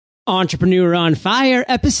Entrepreneur on Fire,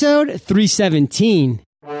 episode 317.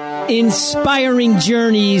 Inspiring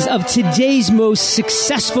journeys of today's most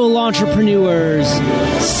successful entrepreneurs.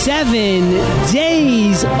 7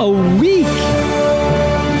 days a week.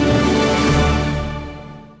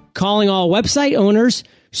 Calling all website owners,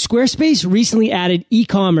 Squarespace recently added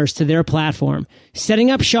e-commerce to their platform. Setting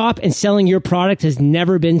up shop and selling your product has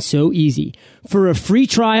never been so easy. For a free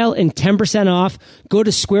trial and 10% off, go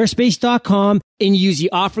to squarespace.com and use the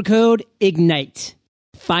offer code IGNITE.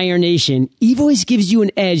 Fire Nation, eVoice gives you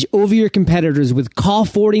an edge over your competitors with call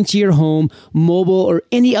forwarding to your home, mobile, or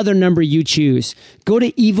any other number you choose. Go to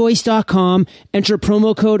eVoice.com, enter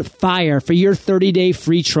promo code FIRE for your 30-day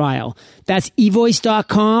free trial. That's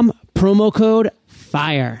eVoice.com, promo code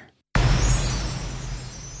FIRE.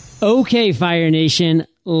 Okay, Fire Nation,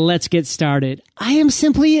 let's get started. I am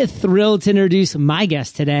simply thrilled to introduce my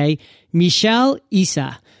guest today, Michel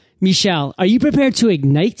Issa. Michel, are you prepared to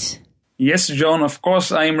ignite? Yes, John, of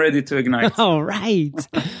course I am ready to ignite. All right.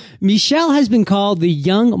 Michel has been called the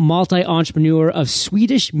young multi-entrepreneur of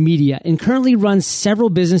Swedish media and currently runs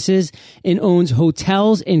several businesses and owns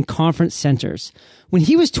hotels and conference centers. When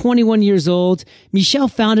he was 21 years old, Michel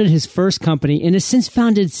founded his first company and has since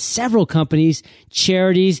founded several companies,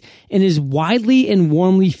 charities, and is widely and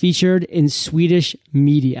warmly featured in Swedish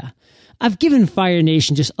media. I've given Fire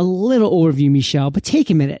Nation just a little overview, Michel, but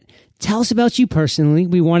take a minute. Tell us about you personally.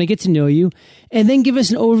 We want to get to know you, and then give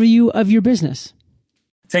us an overview of your business.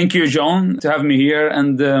 Thank you, John, to have me here.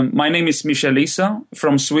 And my name is Michel Issa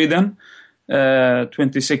from Sweden,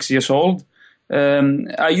 26 years old.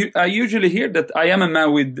 I usually hear that I am a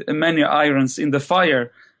man with many irons in the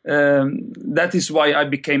fire. That is why I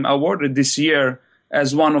became awarded this year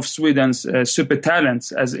as one of Sweden's super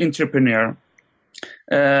talents as entrepreneur.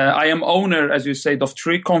 I am owner, as you said, of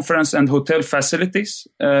 3 conference and hotel facilities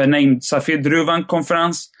named Safir Druvan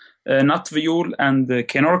Conference, Nattviol, and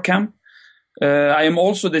Kenor Camp. I am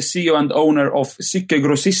also the CEO and owner of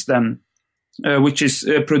Cykelgrossisten, which is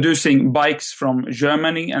producing bikes from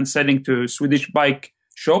Germany and selling to Swedish bike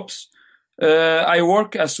shops. I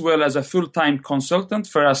work as well as a full-time consultant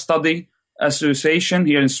for a study association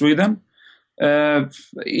here in Sweden.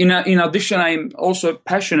 In addition, I'm also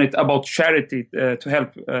passionate about charity to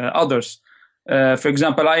help others. For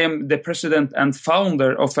example, I am the president and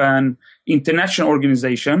founder of an international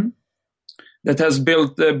organization that has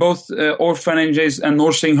built both orphanages and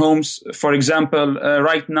nursing homes. For example,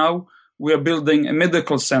 right now we are building a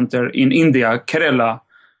medical center in India, Kerala.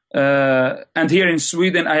 And here in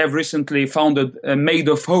Sweden, I have recently founded a Made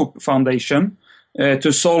of Hope Foundation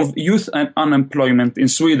to solve youth unemployment in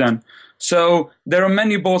Sweden. So there are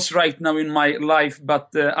many balls right now in my life,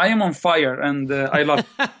 but I am on fire and I love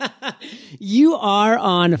it. You are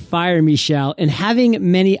on fire, Michel, and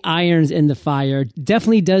having many irons in the fire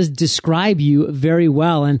definitely does describe you very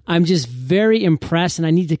well. And I'm just very impressed, and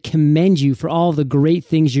I need to commend you for all the great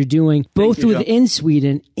things you're doing, both within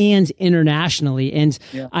Sweden and internationally. And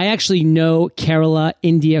I actually know Kerala,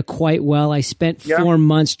 India quite well. I spent 4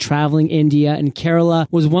 months traveling India, and Kerala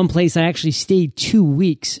was one place I actually stayed 2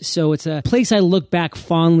 weeks. So it's a place I look back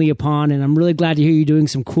fondly upon, and I'm really glad to hear you doing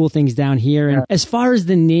some cool things down here. And as far as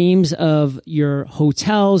the names of your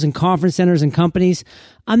hotels and conference centers and companies,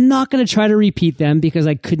 I'm not going to try to repeat them because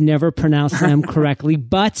I could never pronounce them correctly.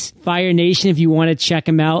 But Fire Nation, if you want to check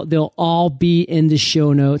them out, they'll all be in the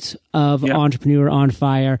show notes of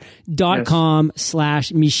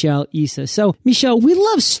entrepreneuronfire.com/Michel Issa. So, Michel, we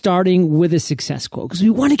love starting with a success quote because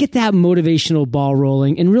we want to get that motivational ball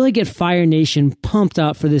rolling and really get Fire Nation pumped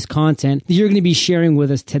up for this content that you're going to be sharing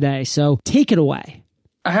with us today. So take it away.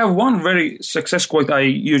 I have one very success quote I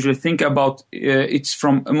usually think about. It's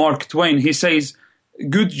from Mark Twain. He says,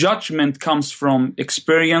 "Good judgment comes from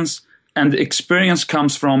experience, and experience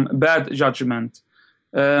comes from bad judgment."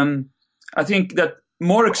 I think that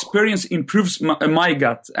more experience improves my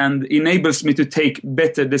gut and enables me to take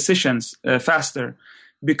better decisions faster,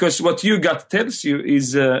 because what your gut tells you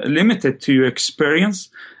is limited to your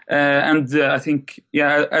experience. And I think,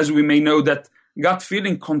 as we may know, that gut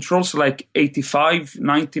feeling controls like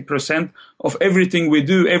 85-90% of everything we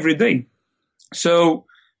do every day. So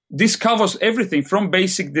this covers everything from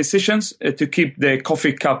basic decisions to keep the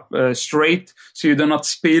coffee cup straight so you do not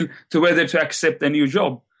spill, to whether to accept a new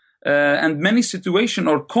job. And many situations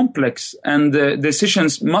are complex, and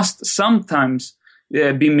decisions must sometimes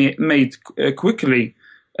be made quickly.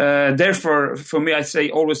 Therefore, for me, I say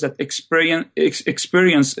always that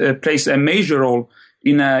experience plays a major role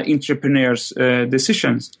in entrepreneurs'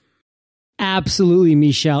 decisions. Absolutely,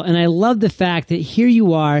 Michel. And I love the fact that here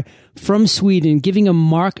you are from Sweden giving a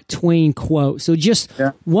Mark Twain quote. So just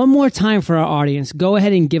one more time for our audience, go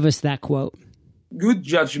ahead and give us that quote. Good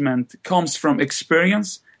judgment comes from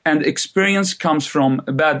experience, and experience comes from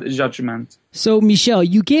bad judgment. So, Michel,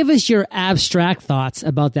 you gave us your abstract thoughts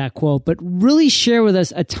about that quote, but really share with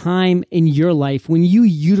us a time in your life when you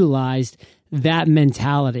utilized that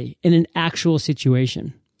mentality in an actual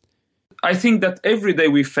situation. I think that every day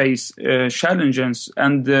we face challenges,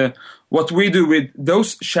 and what we do with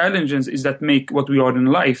those challenges is that make what we are in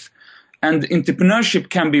life. And entrepreneurship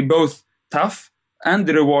can be both tough and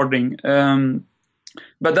rewarding.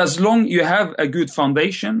 But as long you have a good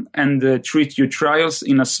foundation and treat your trials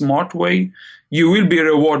in a smart way, you will be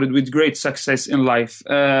rewarded with great success in life.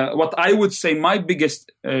 What I would say my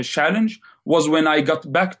biggest challenge was when I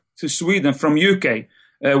got back to Sweden from UK,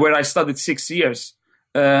 where I studied 6 years.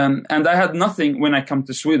 And I had nothing when I come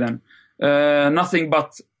to Sweden, nothing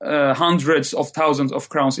but hundreds of thousands of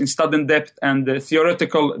crowns in student debt and a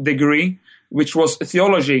theoretical degree, which was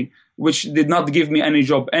theology, which did not give me any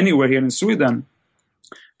job anywhere here in Sweden.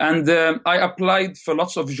 And I applied for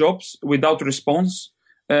lots of jobs without response.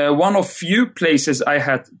 One of few places I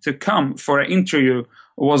had to come for an interview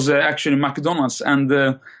was actually McDonald's,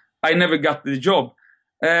 and I never got the job.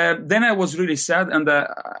 Then I was really sad and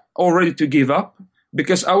all ready to give up,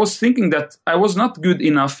 because I was thinking that I was not good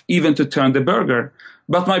enough even to turn the burger.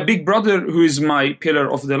 But my big brother, who is my pillar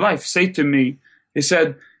of the life, said to me, he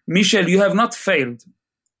said, "Michel, you have not failed.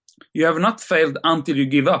 You have not failed until you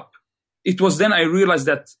give up." It was then I realized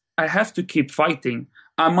that I have to keep fighting.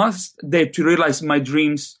 I must dare to realize my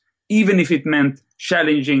dreams, even if it meant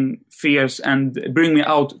challenging fears and bring me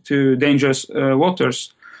out to dangerous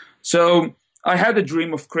waters. So I had a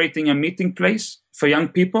dream of creating a meeting place for young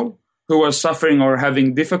people who are suffering or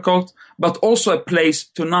having difficult, but also a place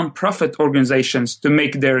to non-profit organizations to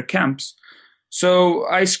make their camps. So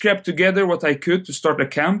I scrapped together what I could to start a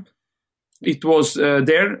camp. It was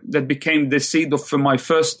there that became the seed of my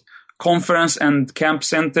first conference and camp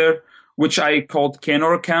center, which I called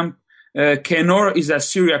Kenor Camp. Kenor is a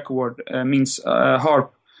Syriac word, means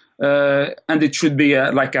harp, and it should be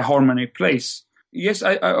like a harmony place. Yes,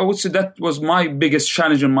 I would say that was my biggest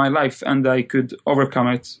challenge in my life, and I could overcome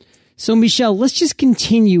it. So, Michel, let's just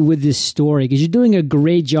continue with this story, because you're doing a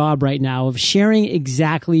great job right now of sharing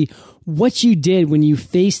exactly what you did when you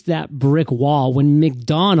faced that brick wall, when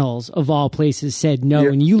McDonald's, of all places, said no,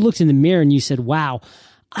 and you looked in the mirror and you said, wow,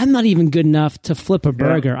 I'm not even good enough to flip a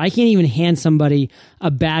burger. I can't even hand somebody a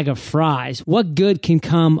bag of fries. What good can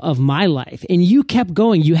come of my life? And you kept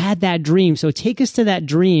going. You had that dream. So take us to that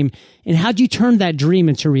dream, and how'd you turn that dream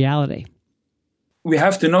into reality? We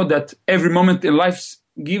have to know that every moment in life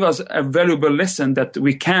give us a valuable lesson that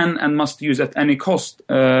we can and must use at any cost.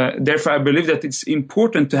 Therefore, I believe that it's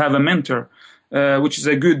important to have a mentor, which is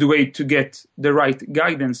a good way to get the right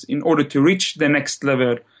guidance in order to reach the next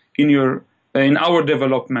level in our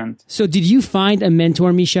development. So did you find a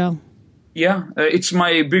mentor, Michel? Yeah, it's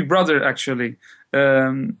my big brother, actually,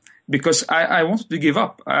 because I wanted to give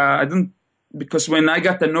up. Because when I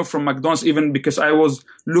got the no from McDonald's, even because I was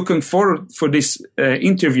looking forward for this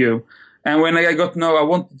interview, and when I got no, I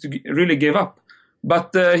wanted to really give up.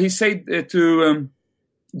 But he said to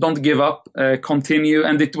don't give up, continue.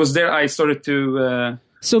 And it was there I started to...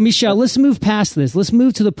 So, Michel, let's move past this. Let's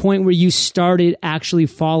move to the point where you started actually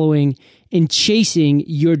following and chasing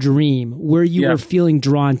your dream, where you were feeling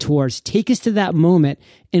drawn towards. Take us to that moment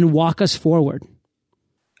and walk us forward.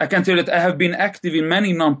 I can tell you that I have been active in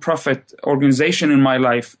many nonprofit organizations in my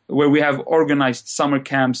life, where we have organized summer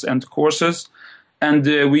camps and courses. And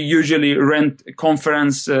we usually rent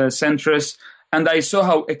conference centers. And I saw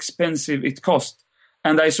how expensive it cost.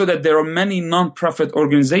 And I saw that there are many nonprofit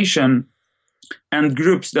organizations and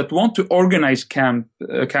groups that want to organize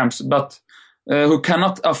camps, but who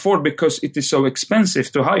cannot afford because it is so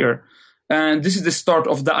expensive to hire. And this is the start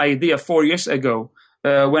of the idea 4 years ago,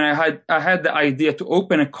 when I had the idea to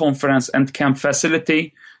open a conference and camp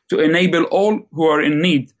facility to enable all who are in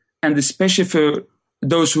need, and especially for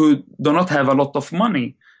those who do not have a lot of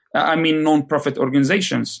money. I mean, non-profit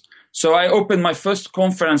organizations. So I opened my first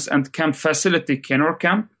conference and camp facility, Kenor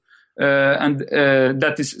Camp, and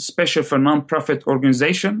that is special for non-profit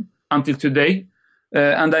organization until today.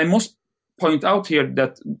 And I must point out here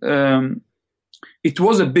that it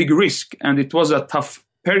was a big risk, and it was a tough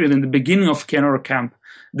period in the beginning of Kenor Camp.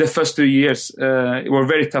 The first 2 years were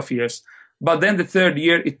very tough years. But then the third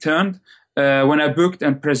year it turned, when I booked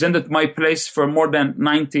and presented my place for more than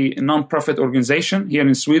 90 non-profit organizations here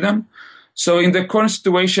in Sweden. So in the current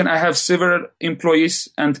situation, I have several employees,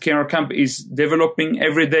 and Kenor Camp is developing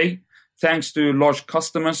every day thanks to large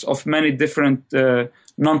customers of many different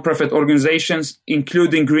non-profit organizations,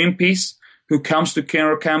 including Greenpeace, who comes to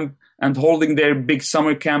Kenora Camp and holding their big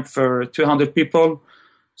summer camp for 200 people.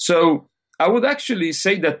 So I would actually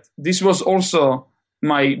say that this was also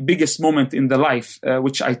my biggest moment in the life,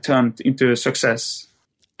 which I turned into success.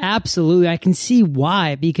 Absolutely. I can see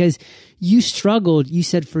why, because you struggled, you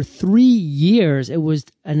said, for 3 years. It was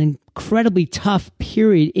an incredibly tough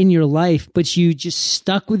period in your life, but you just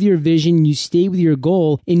stuck with your vision, you stayed with your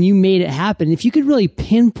goal, and you made it happen. If you could really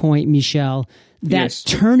pinpoint, Michel, that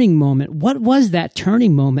turning moment, what was that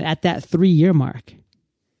turning moment at that 3-year mark?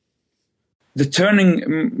 The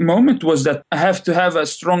turning moment was that I have to have a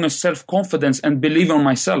stronger self-confidence and believe on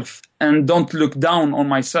myself and don't look down on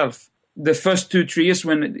myself. The first 2-3 years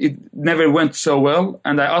when it never went so well,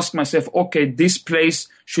 and I asked myself, okay, this place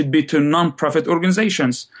should be to non-profit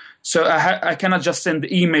organizations. So I cannot just send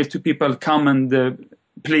the email to people, come and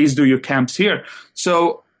please do your camps here.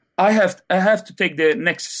 So I have to take the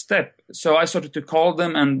next step. So I started to call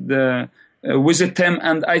them and visit them,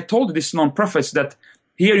 and I told these non-profits that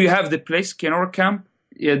here you have the place, Kenora Camp.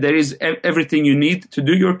 Yeah, there is everything you need to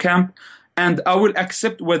do your camp, and I will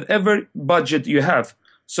accept whatever budget you have.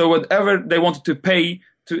 So whatever they wanted to pay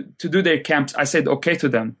to do their camps, I said okay to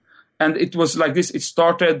them. And it was like this. It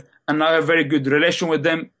started, and I have a very good relation with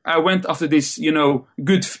them. I went after this,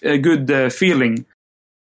 good feeling.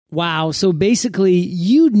 Wow. So basically,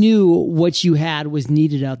 you knew what you had was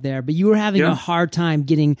needed out there, but you were having a hard time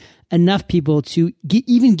getting enough people to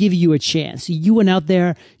even give you a chance. So you went out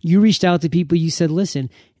there, you reached out to people, you said, listen,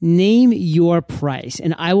 name your price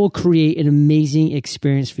and I will create an amazing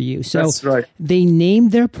experience for you. So that's right. They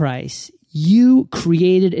named their price. You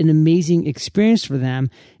created an amazing experience for them.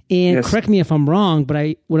 And correct me if I'm wrong,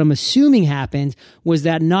 but what I'm assuming happened was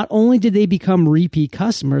that not only did they become repeat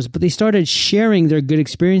customers, but they started sharing their good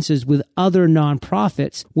experiences with other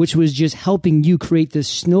nonprofits, which was just helping you create this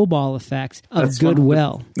snowball effect of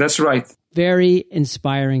goodwill. That's right. Very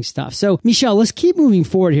inspiring stuff. So, Michel, let's keep moving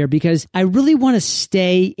forward here because I really want to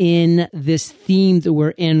stay in this theme that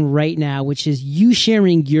we're in right now, which is you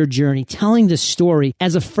sharing your journey, telling the story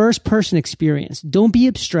as a first-person experience. Don't be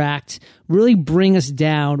abstract. Really bring us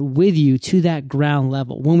down with you to that ground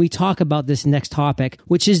level when we talk about this next topic,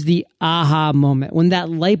 which is the aha moment, when that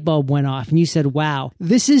light bulb went off and you said, wow,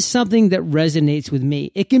 this is something that resonates with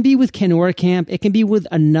me. It can be with Kenora Camp. It can be with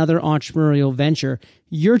another entrepreneurial venture.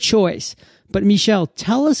 Your choice. But Michel,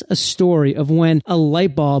 tell us a story of when a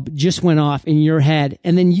light bulb just went off in your head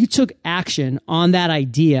and then you took action on that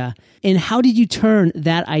idea. And how did you turn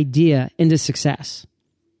that idea into success?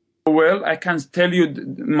 Well, I can tell you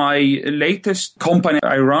my latest company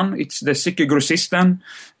I run. It's the Cykel Grossisten.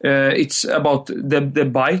 It's about the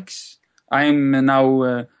bikes. I'm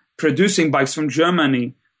now producing bikes from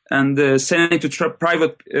Germany and sending it to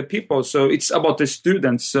private people. So it's about the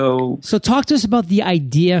students. So talk to us about the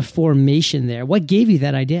idea formation there. What gave you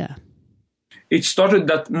that idea? It started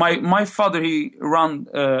that my father, he ran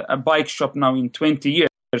a bike shop now in 20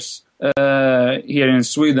 years here in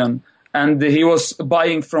Sweden. And he was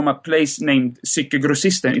buying from a place named Cykel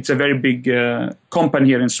Grossisten. It's a very big company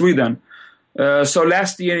here in Sweden. So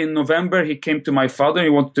last year in November, he came to my father. He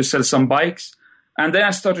wanted to sell some bikes. And then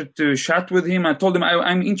I started to chat with him. I told him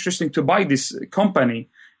I'm interested to buy this company.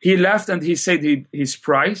 He laughed and he said his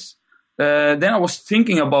price. Then I was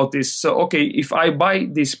thinking about this. So, okay, if I buy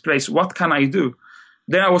this place, what can I do?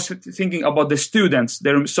 Then I was thinking about the students.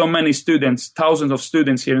 There are so many students, thousands of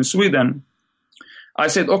students here in Sweden. I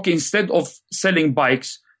said, okay, instead of selling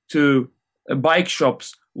bikes to bike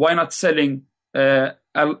shops, why not selling the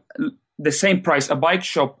same price a bike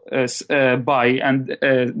shop buy and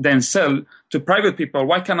then sell to private people?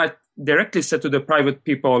 Why can't I directly sell to the private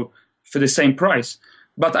people for the same price?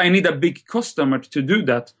 But I need a big customer to do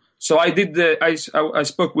that. So I did. I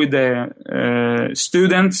spoke with the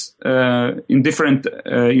students in different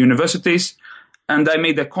universities, and I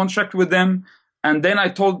made a contract with them. And then I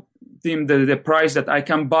told him the price that I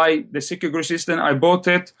can buy the Cykel Grossisten. I bought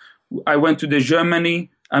it. I went to Germany.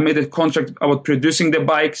 I made a contract about producing the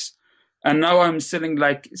bikes. And now I'm selling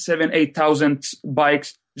like 7,000-8,000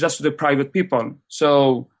 bikes just to the private people.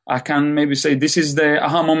 So I can maybe say this is the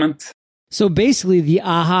aha moment. So basically the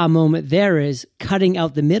aha moment there is cutting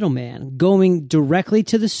out the middleman, going directly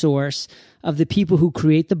to the source of the people who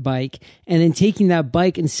create the bike, and then taking that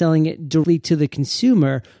bike and selling it directly to the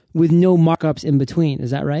consumer with no markups in between.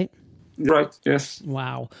 Is that right? Right, yes.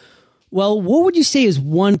 Wow. Well, what would you say is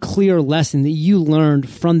one clear lesson that you learned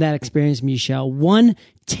from that experience, Michel? One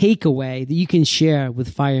takeaway that you can share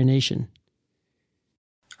with Fire Nation?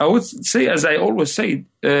 I would say, as I always say,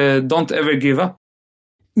 don't ever give up.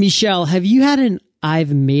 Michel, have you had an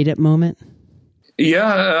I've made it moment?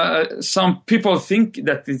 Yeah, some people think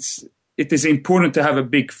that it is important to have a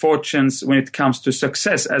big fortunes when it comes to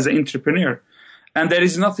success as an entrepreneur. And there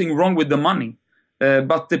is nothing wrong with the money.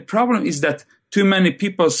 But the problem is that too many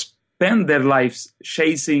people spend their lives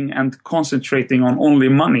chasing and concentrating on only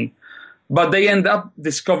money. But they end up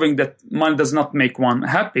discovering that money does not make one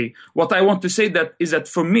happy. What I want to say is that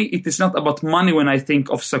for me, it is not about money when I think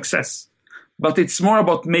of success, but it's more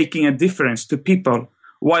about making a difference to people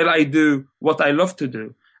while I do what I love to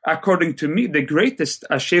do. According to me, the greatest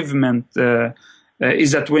achievement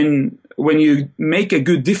is that when you make a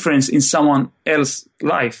good difference in someone else's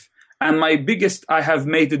life. And my biggest I have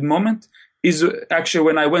made it moment is actually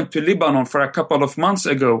when I went to Lebanon for a couple of months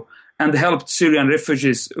ago and helped Syrian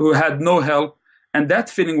refugees who had no help. And that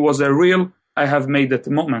feeling was a real I have made it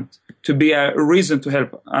moment, to be a reason to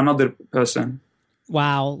help another person.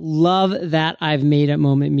 Wow. Love that I've made it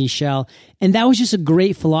moment, Michel. And that was just a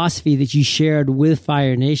great philosophy that you shared with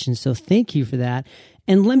Fire Nation. So thank you for that.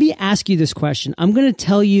 And let me ask you this question. I'm going to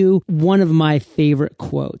tell you one of my favorite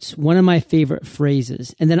quotes, one of my favorite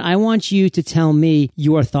phrases, and then I want you to tell me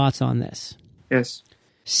your thoughts on this. Yes.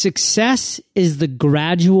 Success is the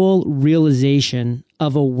gradual realization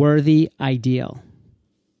of a worthy ideal.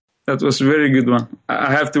 That was a very good one.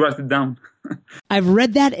 I have to write it down. I've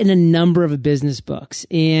read that in a number of business books,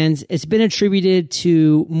 and it's been attributed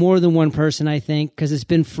to more than one person, I think, because it's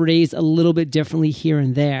been phrased a little bit differently here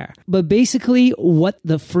and there. But basically, what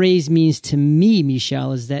the phrase means to me,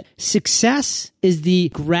 Michel, is that success is the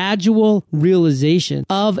gradual realization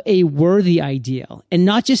of a worthy ideal, and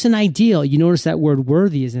not just an ideal. You notice that word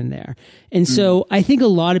worthy is in there. And so I think a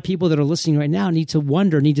lot of people that are listening right now need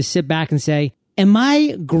to sit back and say, am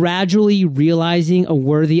I gradually realizing a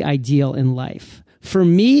worthy ideal in life? For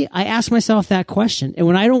me, I ask myself that question. And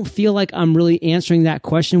when I don't feel like I'm really answering that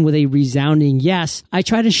question with a resounding yes, I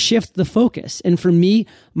try to shift the focus. And for me,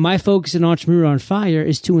 my focus in Entrepreneur on Fire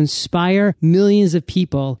is to inspire millions of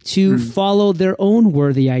people to follow their own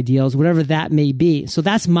worthy ideals, whatever that may be. So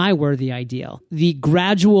that's my worthy ideal. The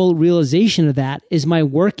gradual realization of that is my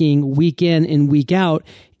working week in and week out,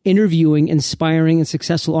 interviewing inspiring and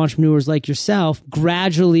successful entrepreneurs like yourself,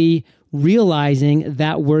 gradually realizing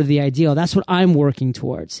that worthy ideal. That's what I'm working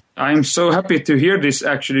towards. I'm so happy to hear this,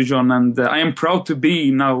 actually, John, and I am proud to be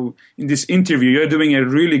now in this interview. You're doing a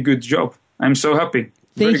really good job. I'm so happy.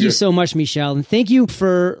 Thank you so much, Michel. And thank you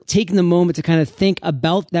for taking the moment to kind of think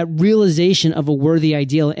about that realization of a worthy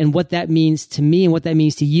ideal and what that means to me and what that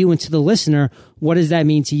means to you and to the listener. What does that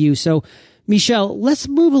mean to you? So, Michel, let's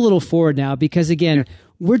move a little forward now because, again,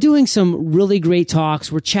 we're doing some really great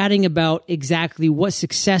talks. We're chatting about exactly what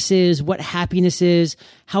success is, what happiness is,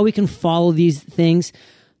 how we can follow these things.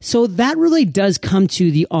 So that really does come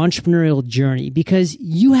to the entrepreneurial journey because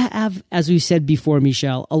you have, as we said before,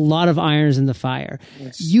 Michel, a lot of irons in the fire.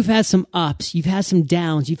 Yes. You've had some ups, you've had some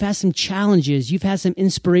downs, you've had some challenges, you've had some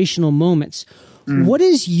inspirational moments. What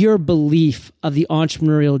is your belief of the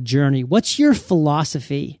entrepreneurial journey? What's your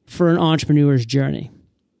philosophy for an entrepreneur's journey?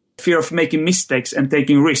 Fear of making mistakes and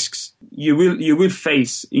taking risks you will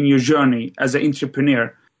face in your journey as an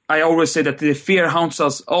entrepreneur. I always say that the fear haunts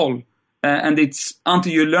us all, and it's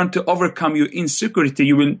until you learn to overcome your insecurity,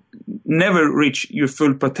 you will never reach your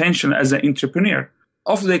full potential as an entrepreneur.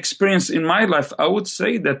 Of the experience in my life, I would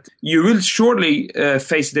say that you will surely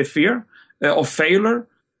face the fear of failure.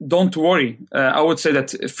 Don't worry. I would say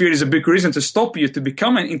that fear is a big reason to stop you to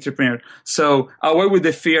become an entrepreneur. So away with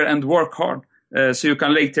the fear and work hard. So you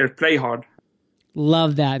can later play hard.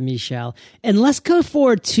 Love that, Michel. And let's go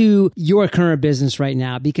forward to your current business right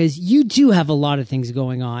now, because you do have a lot of things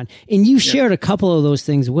going on, and you shared a couple of those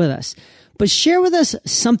things with us. But share with us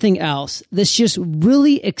something else that's just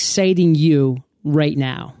really exciting you right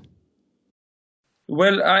now.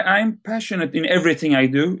 Well, I'm passionate in everything I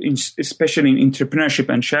do, especially in entrepreneurship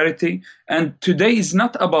and charity. And today is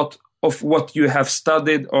not about of what you have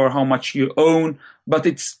studied or how much you own, but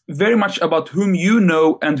it's very much about whom you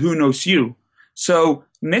know and who knows you. So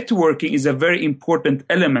networking is a very important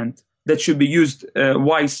element that should be used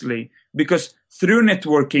wisely, because through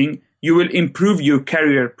networking, you will improve your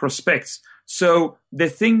career prospects. So the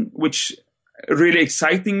thing which really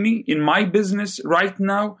exciting me in my business right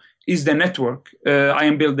now is the network I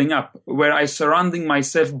am building up, where I'm surrounding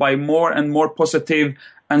myself by more and more positive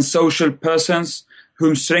and social persons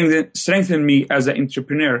whom strengthen me as an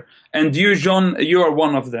entrepreneur. And you, John, you are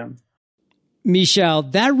one of them. Michel,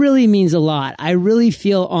 that really means a lot. I really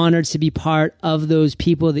feel honored to be part of those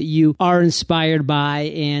people that you are inspired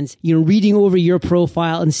by, and, reading over your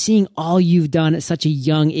profile and seeing all you've done at such a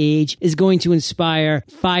young age is going to inspire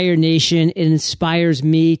Fire Nation. It inspires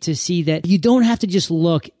me to see that you don't have to just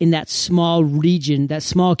look in that small region, that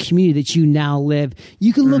small community that you now live.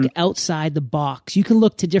 You can look outside the box. You can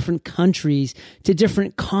look to different countries, to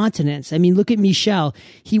different continents. I mean, look at Michel.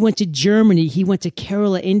 He went to Germany. He went to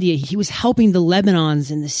Kerala, India. He was helping the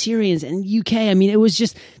Lebanons and the Syrians and UK. I mean, it was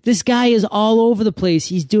just, this guy is all over the place.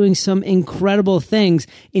 He's doing some incredible things,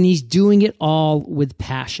 and he's doing it all with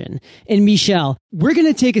passion. And Michel, we're going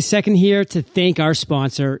to take a second here to thank our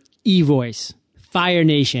sponsor, eVoice. Fire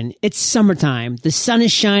Nation, it's summertime. The sun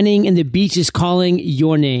is shining and the beach is calling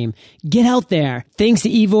your name. Get out there. Thanks to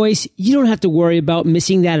eVoice, you don't have to worry about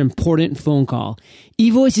missing that important phone call.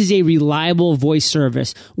 eVoice is a reliable voice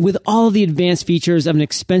service with all of the advanced features of an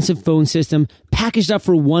expensive phone system packaged up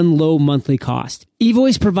for one low monthly cost.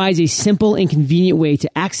 eVoice provides a simple and convenient way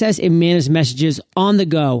to access and manage messages on the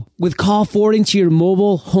go with call forwarding to your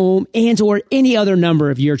mobile, home, and or any other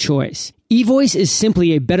number of your choice. eVoice is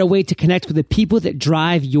simply a better way to connect with the people that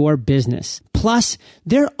drive your business. Plus,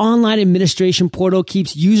 their online administration portal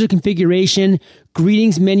keeps user configuration,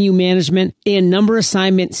 greetings menu management, and number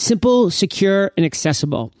assignment simple, secure, and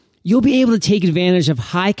accessible. You'll be able to take advantage of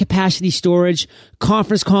high-capacity storage,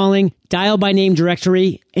 conference calling, dial-by-name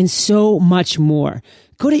directory, and so much more.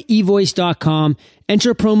 Go to evoice.com,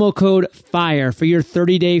 enter promo code FIRE for your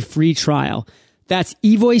 30-day free trial. That's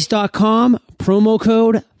evoice.com, promo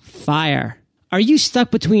code FIRE. Are you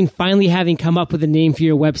stuck between finally having come up with a name for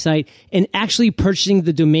your website and actually purchasing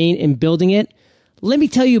the domain and building it? Let me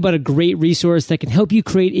tell you about a great resource that can help you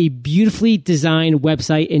create a beautifully designed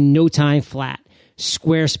website in no time flat.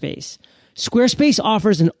 Squarespace. Squarespace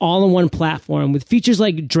offers an all-in-one platform with features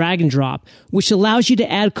like drag and drop, which allows you to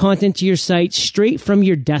add content to your site straight from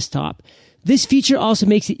your desktop. This feature also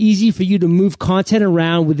makes it easy for you to move content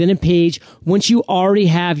around within a page once you already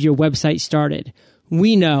have your website started.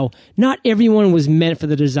 We know not everyone was meant for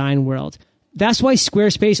the design world. That's why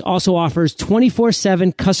Squarespace also offers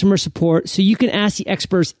 24/7 customer support so you can ask the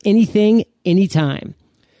experts anything, anytime.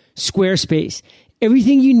 Squarespace,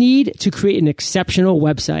 everything you need to create an exceptional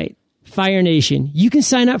website. Fire Nation, you can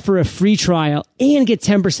sign up for a free trial and get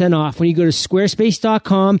 10% off when you go to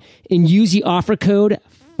squarespace.com and use the offer code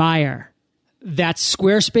FIRE. That's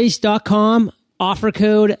squarespace.com, offer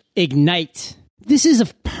code IGNITE. This is a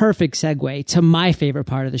perfect segue to my favorite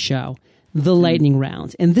part of the show, the lightning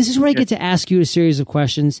round. And this is where I get to ask you a series of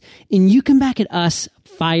questions, and you come back at us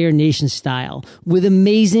Fire Nation style with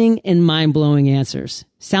amazing and mind-blowing answers.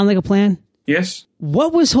 Sound like a plan? Yes.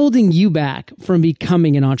 What was holding you back from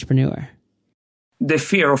becoming an entrepreneur? The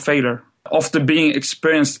fear of failure. After being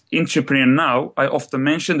experienced entrepreneur now, I often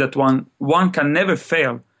mention that one can never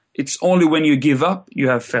fail. It's only when you give up, you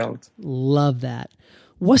have failed. Love that.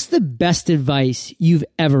 What's the best advice you've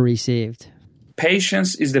ever received?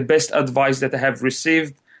 Patience is the best advice that I have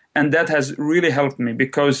received, and that has really helped me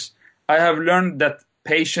because I have learned that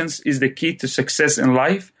patience is the key to success in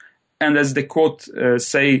life. And as the quote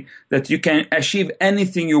say, that you can achieve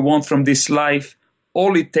anything you want from this life.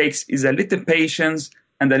 All it takes is a little patience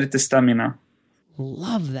and a little stamina.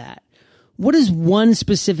 Love that. What is one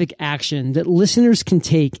specific action that listeners can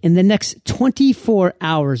take in the next 24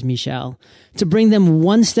 hours, Michel, to bring them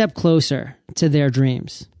one step closer to their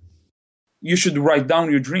dreams? You should write down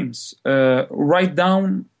your dreams. Write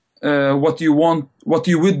down what you want, what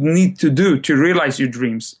you would need to do to realize your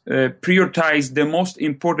dreams. Prioritize the most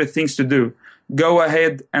important things to do. Go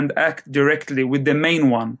ahead and act directly with the main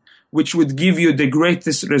one, which would give you the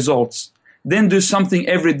greatest results. Then do something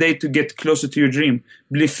every day to get closer to your dream.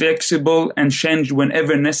 Be flexible and change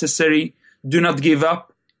whenever necessary. Do not give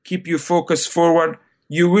up. Keep your focus forward.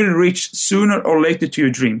 You will reach sooner or later to your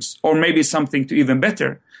dreams, or maybe something to even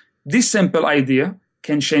better. This simple idea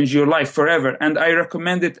can change your life forever, and I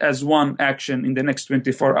recommend it as one action in the next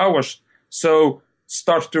 24 hours. So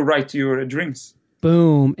start to write your dreams.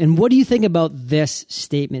 Boom. And what do you think about this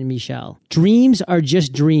statement, Michel? Dreams are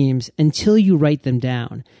just dreams until you write them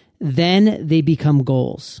down. Then they become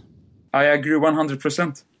goals. I agree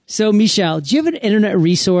 100%. So, Michel, do you have an internet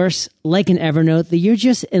resource like an Evernote that you're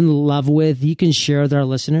just in love with you can share with our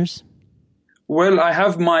listeners? Well, I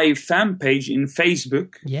have my fan page in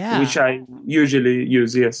Facebook, which I usually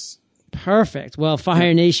use, yes. Perfect. Well,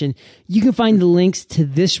 Fire Nation, you can find the links to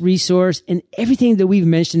this resource and everything that we've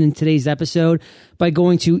mentioned in today's episode by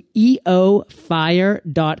going to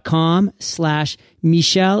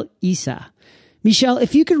eofire.com/Michel Issa. Michel,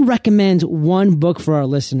 if you could recommend one book for our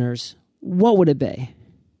listeners, what would it be?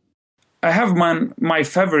 I have my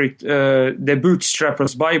favorite, the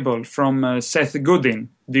Bootstrapper's Bible from Seth Godin.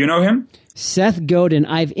 Do you know him? Seth Godin.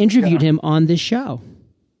 I've interviewed him on this show.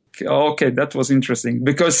 Okay, that was interesting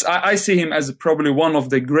because I see him as probably one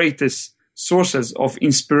of the greatest sources of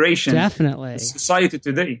inspiration Definitely. in society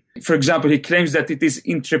today. For example, he claims that it is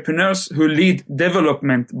entrepreneurs who lead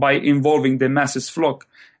development by involving the masses flock,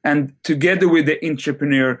 and together with the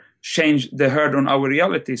entrepreneur, change the herd on our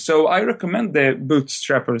reality. So I recommend the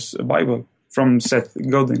Bootstrapper's Bible from Seth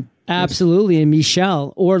Godin. Absolutely. And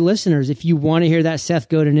Michel, or listeners, if you want to hear that Seth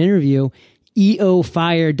Godin interview,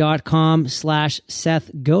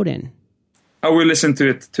 eofire.com/Seth Godin. I will listen to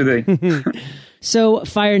it today. So,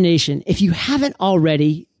 Fire Nation, if you haven't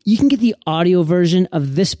already, you can get the audio version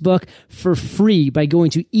of this book for free by going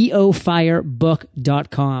to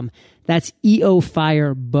eofirebook.com. That's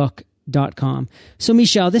eofirebook.com. So,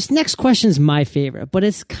 Michel, this next question is my favorite, but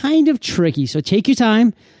it's kind of tricky. So take your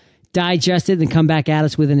time, digest it, and come back at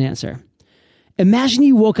us with an answer. Imagine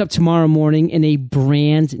you woke up tomorrow morning in a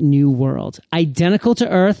brand new world, identical to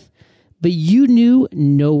Earth, but you knew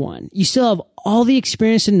no one. You still have all the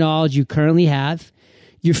experience and knowledge you currently have,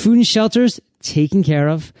 your food and shelters taken care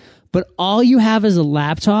of, but all you have is a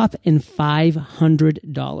laptop and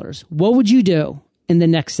 $500. What would you do in the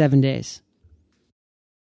next 7 days?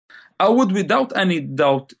 I would, without any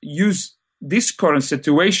doubt, use this current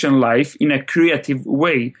situation life in a creative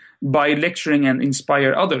way by lecturing and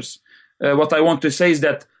inspire others. What I want to say is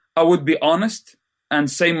that I would be honest and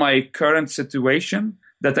say my current situation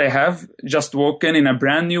that I have just woken in a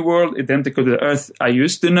brand new world, identical to the Earth I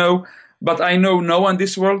used to know, but I know no one in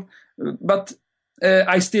this world. But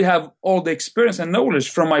I still have all the experience and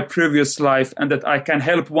knowledge from my previous life, and that I can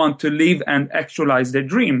help one to live and actualize their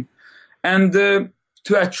dream. And to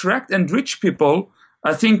attract and enrich people,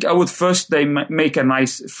 I think I would first make a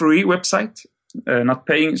nice free website, not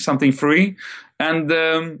paying something free, and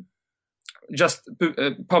just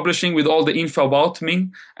publishing with all the info about me.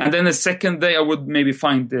 And then the second day, I would maybe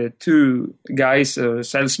find two guys,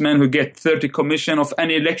 salesmen, who get 30 commission of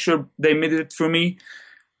any lecture they made it for me.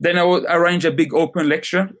 Then I would arrange a big open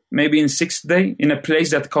lecture, maybe in 6th day, in a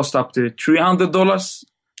place that cost up to $300.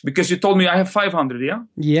 Because you told me I have 500, yeah?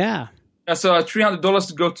 Yeah. So $300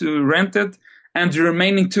 to go to rented, and the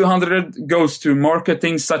remaining 200 goes to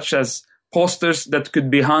marketing, such as posters that could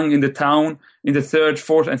be hung in the town in the 3rd,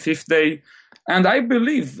 4th, and 5th day. And I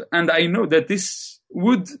believe and I know that this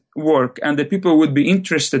would work, and that people would be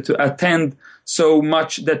interested to attend so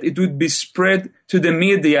much that it would be spread to the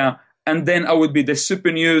media, and then I would be the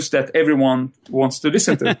super news that everyone wants to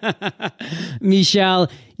listen to. Michel,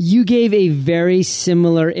 you gave a very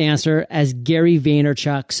similar answer as Gary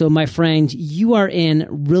Vaynerchuk. So, my friend, you are in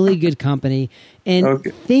really good company. And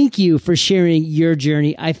Thank you for sharing your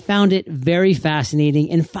journey. I found it very fascinating.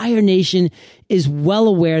 And Fire Nation is well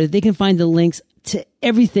aware that they can find the links to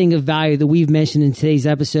everything of value that we've mentioned in today's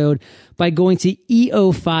episode by going to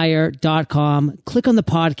eofire.com, click on the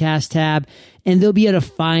podcast tab, and they'll be able to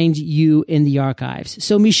find you in the archives.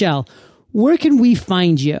 So, Michel, where can we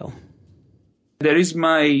find you? There is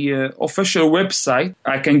my official website.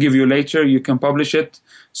 I can give you later. You can publish it.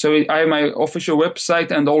 So I have my official website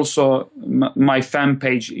and also my fan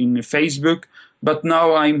page in Facebook. But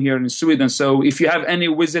now I'm here in Sweden. So if you have any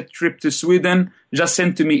visit trip to Sweden, just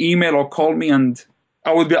send to me email or call me, and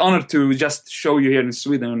I would be honored to just show you here in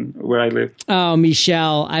Sweden where I live. Oh,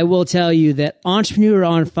 Michel, I will tell you that Entrepreneur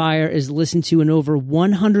on Fire is listened to in over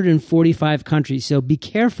 145 countries. So be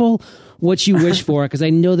careful what you wish for, because I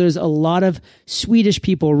know there's a lot of Swedish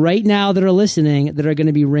people right now that are listening that are going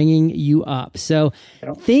to be ringing you up. So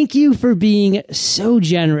thank you for being so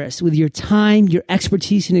generous with your time, your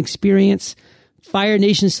expertise and experience. Fire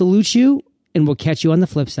Nation salutes you, and we'll catch you on the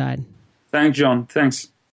flip side. Thanks, John. Thanks.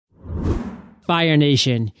 Fire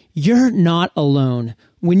Nation, you're not alone.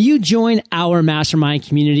 When you join our mastermind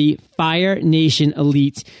community, Fire Nation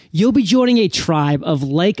Elite, you'll be joining a tribe of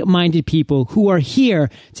like-minded people who are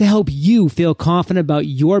here to help you feel confident about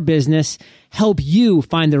your business, help you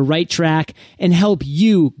find the right track, and help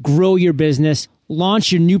you grow your business,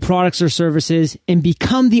 launch your new products or services, and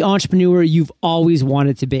become the entrepreneur you've always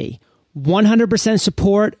wanted to be. 100%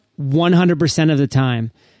 support, 100% of the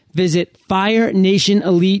time. Visit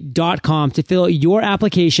firenationelite.com to fill out your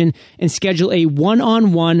application and schedule a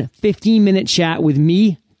one-on-one 15-minute chat with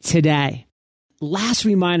me today. Last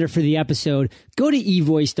reminder for the episode, go to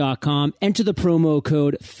evoice.com, enter the promo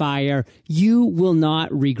code FIRE. You will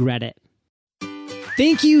not regret it.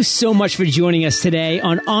 Thank you so much for joining us today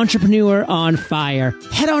on Entrepreneur on Fire.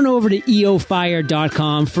 Head on over to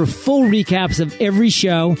eofire.com for full recaps of every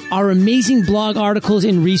show, our amazing blog articles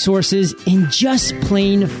and resources, and just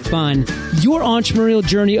plain fun. Your entrepreneurial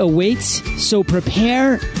journey awaits, so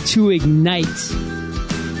prepare to ignite.